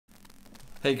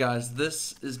Hey guys,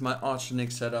 this is my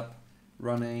Directional setup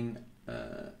running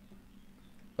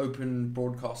open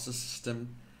broadcaster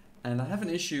system, and I have an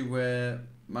issue where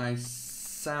my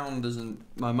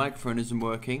microphone isn't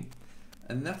working,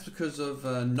 and that's because of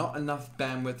not enough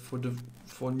bandwidth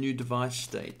for new device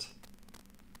state.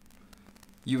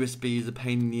 USB is a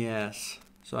pain in the ass,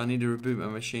 so I need to reboot my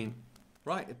machine.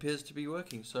 Right, it appears to be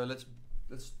working, so let's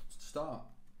start.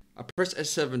 I press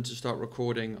S7 to start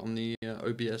recording on the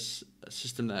OBS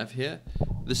system that I have here.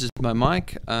 This is my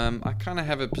mic. I kind of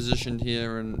have it positioned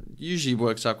here and usually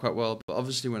works out quite well, but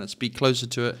obviously when I speak closer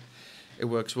to it, it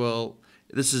works well.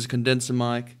 This is a condenser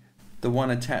mic. The one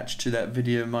attached to that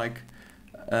VideoMic,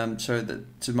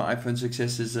 to my iPhone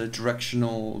 6s is a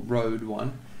Directional Rode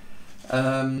one.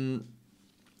 I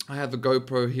have a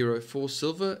GoPro Hero 4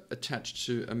 Silver attached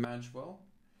to a Magwell.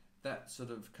 That sort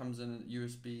of comes in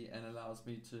USB and allows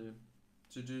me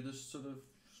to do this sort of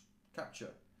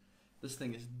capture. This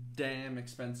thing is damn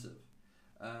expensive,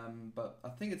 but I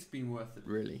think it's been worth it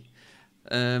really.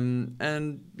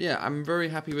 And yeah, I'm very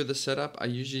happy with the setup. I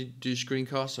usually do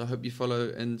screencasts, so I hope you follow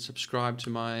and subscribe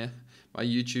to my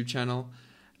YouTube channel.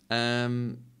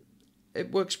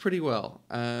 It works pretty well.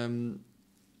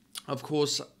 Of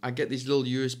course, I get these little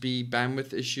USB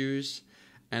bandwidth issues,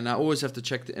 and I always have to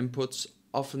check the inputs.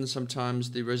 Often,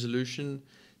 sometimes the resolution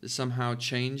is somehow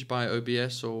changed by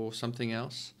OBS or something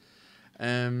else.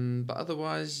 But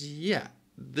otherwise, yeah,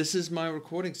 this is my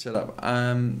recording setup.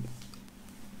 iPhone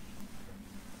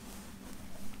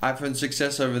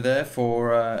 6s over there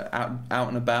for out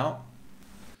and about,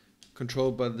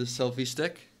 controlled by the selfie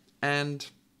stick,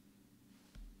 and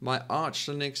my Arch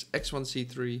Linux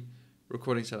X1C3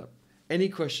 recording setup. Any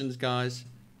questions, guys,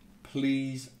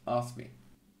 please ask me.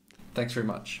 Thanks very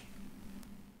much.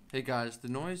 Hey guys, the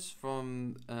noise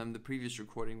from the previous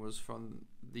recording was from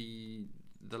the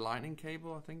lightning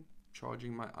cable, I think,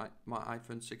 charging my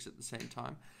iPhone 6 at the same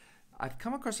time. I've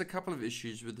come across a couple of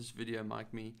issues with this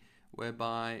VideoMic,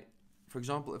 whereby, for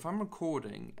example, if I'm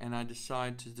recording and I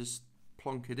decide to just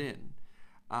plonk it in,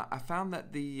 I found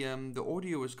that the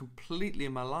audio was completely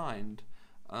maligned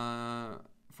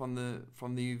from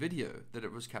the video that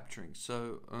it was capturing.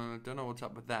 So don't know what's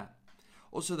up with that.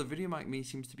 Also, the VideoMic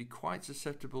seems to be quite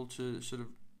susceptible to sort of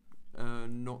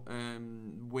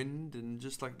wind and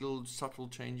just like little subtle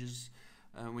changes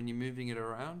when you're moving it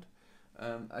around.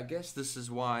 I guess this is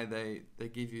why they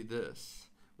give you this,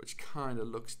 which kind of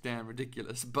looks damn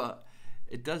ridiculous, but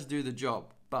it does do the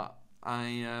job. But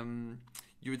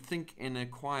you would think in a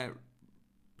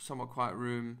somewhat quiet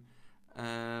room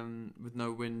with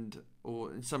no wind,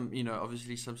 or in some,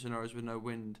 obviously some scenarios with no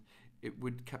wind, it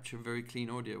would capture very clean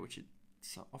audio, which it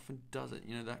so often doesn't.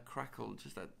 That crackle,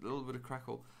 just that little bit of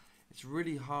crackle, it's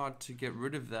really hard to get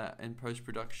rid of that in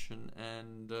post-production,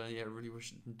 and yeah, I really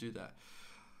wish it didn't do that.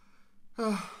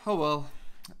 Oh well,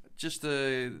 just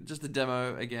a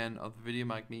demo again of the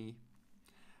VideoMic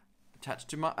attached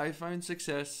to my iPhone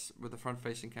 6s with a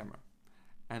front-facing camera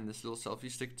and this little selfie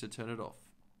stick to turn it off.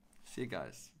 See you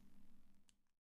guys.